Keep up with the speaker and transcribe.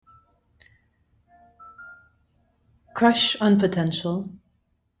Crush on potential,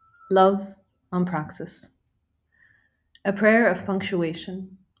 love on praxis. A prayer of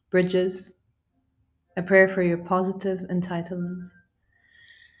punctuation, bridges, a prayer for your positive entitlement.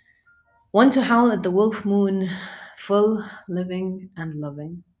 One to howl at the wolf moon, full, living, and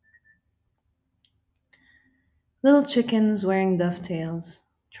loving. Little chickens wearing dovetails,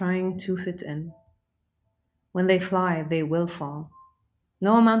 trying to fit in. When they fly, they will fall.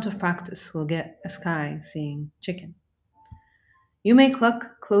 No amount of practice will get a sky seeing chicken. You may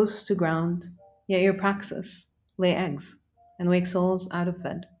cluck close to ground, yet your praxis lay eggs and wake souls out of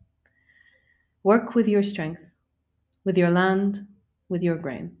bed. Work with your strength, with your land, with your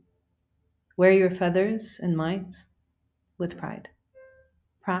grain. Wear your feathers in might, with pride.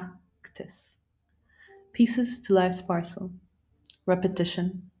 Practice. Pieces to life's parcel.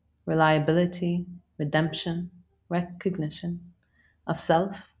 Repetition, reliability, redemption, recognition of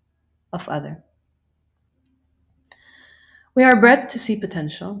self, of other. We are bred to see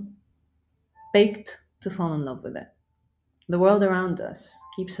potential, baked to fall in love with it. The world around us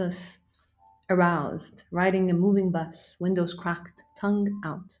keeps us aroused, riding a moving bus, windows cracked, tongue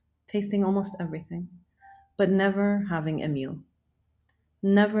out, tasting almost everything, but never having a meal,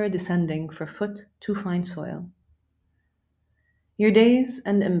 never descending for foot to find soil. Your days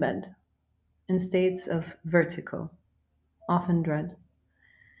end in bed, in states of vertigo, often dread,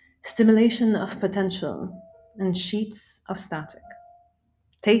 stimulation of potential, and sheets of static,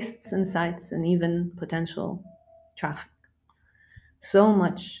 tastes and sights, and even potential traffic. So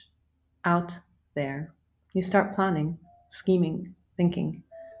much out there. You start planning, scheming, thinking,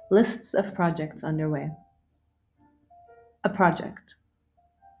 lists of projects underway. A project,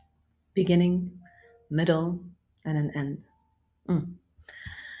 beginning, middle, and an end. Mm.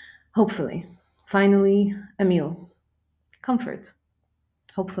 Hopefully, finally, a meal. Comfort.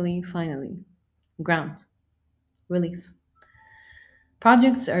 Hopefully, finally, ground. Relief.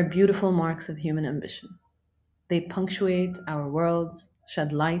 Projects are beautiful marks of human ambition. They punctuate our world,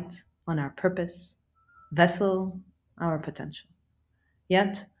 shed light on our purpose, vessel our potential.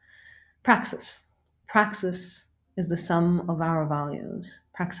 Yet, praxis. Praxis is the sum of our values.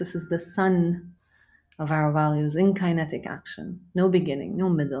 Praxis is the sun of our values in kinetic action. No beginning, no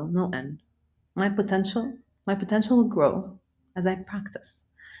middle, no end. My potential will grow as I practice.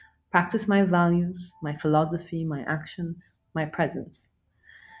 Practice my values, my philosophy, my actions, my presence.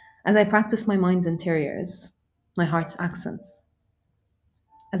 As I practice my mind's interiors, my heart's accents.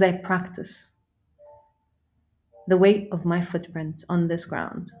 As I practice the weight of my footprint on this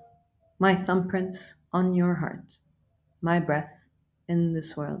ground, my thumbprints on your heart, my breath in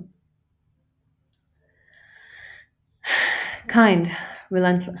this world. Kind,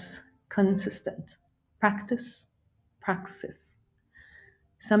 relentless, consistent. Practice, praxis.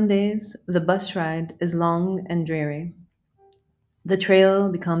 Some days the bus ride is long and dreary. The trail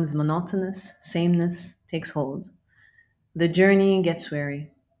becomes monotonous, sameness takes hold. The journey gets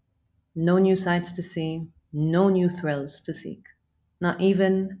weary. No new sights to see, no new thrills to seek, not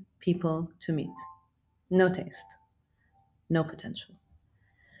even people to meet. No taste, no potential.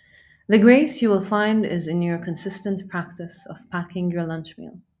 The grace you will find is in your consistent practice of packing your lunch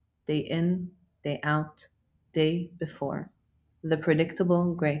meal, day in, day out, day before. The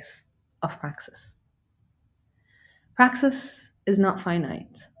predictable grace of praxis. Praxis is not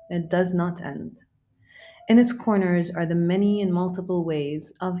finite, it does not end. In its corners are the many and multiple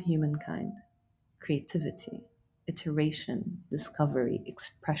ways of humankind: creativity, iteration, discovery,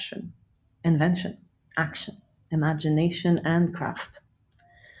 expression, invention, action, imagination, and craft.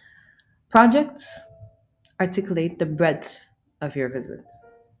 Projects articulate the breadth of your visit,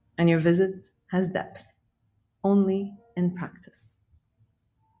 and your visit has depth only in practice.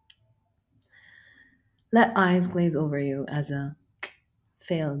 Let eyes glaze over you as a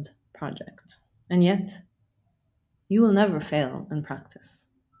failed project, and yet you will never fail in practice.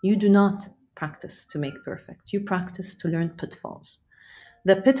 You do not practice to make perfect, you practice to learn pitfalls.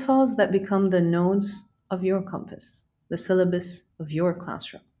 The pitfalls that become the nodes of your compass, the syllabus of your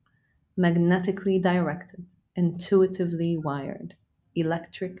classroom, magnetically directed, intuitively wired,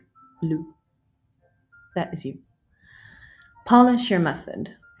 electric blue. That is you. Polish your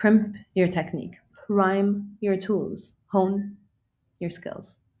method, primp your technique, prime your tools, hone your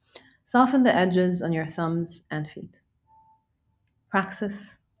skills. Soften the edges on your thumbs and feet.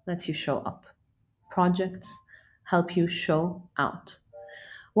 Praxis lets you show up. Projects help you show out.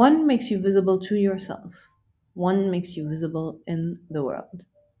 One makes you visible to yourself. One makes you visible in the world.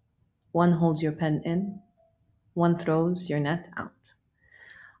 One holds your pen in. One throws your net out.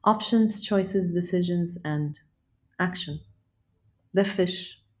 Options, choices, decisions, and action. The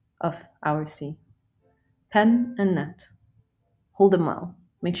fish of our sea. Pen and net. Hold them well.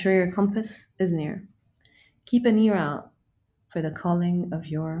 Make sure your compass is near. Keep an ear out for the calling of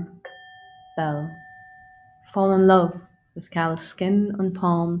your bell. Fall in love with callous skin on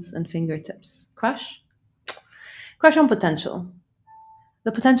palms and fingertips. Crush? Crush on potential.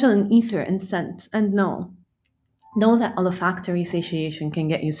 The potential in ether and scent. And know that olfactory satiation can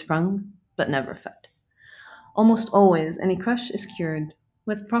get you sprung, but never fed. Almost always, any crush is cured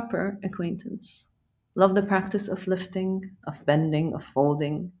with proper acquaintance. Love the practice of lifting, of bending, of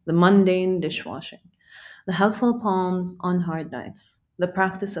folding, the mundane dishwashing, the helpful palms on hard nights, the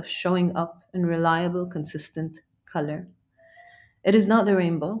practice of showing up in reliable, consistent color. It is not the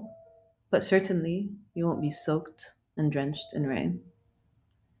rainbow, but certainly you won't be soaked and drenched in rain.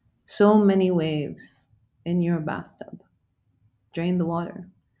 So many waves in your bathtub. Drain the water.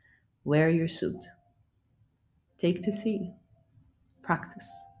 Wear your suit. Take to sea.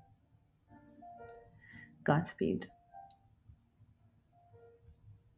 Practice. Godspeed.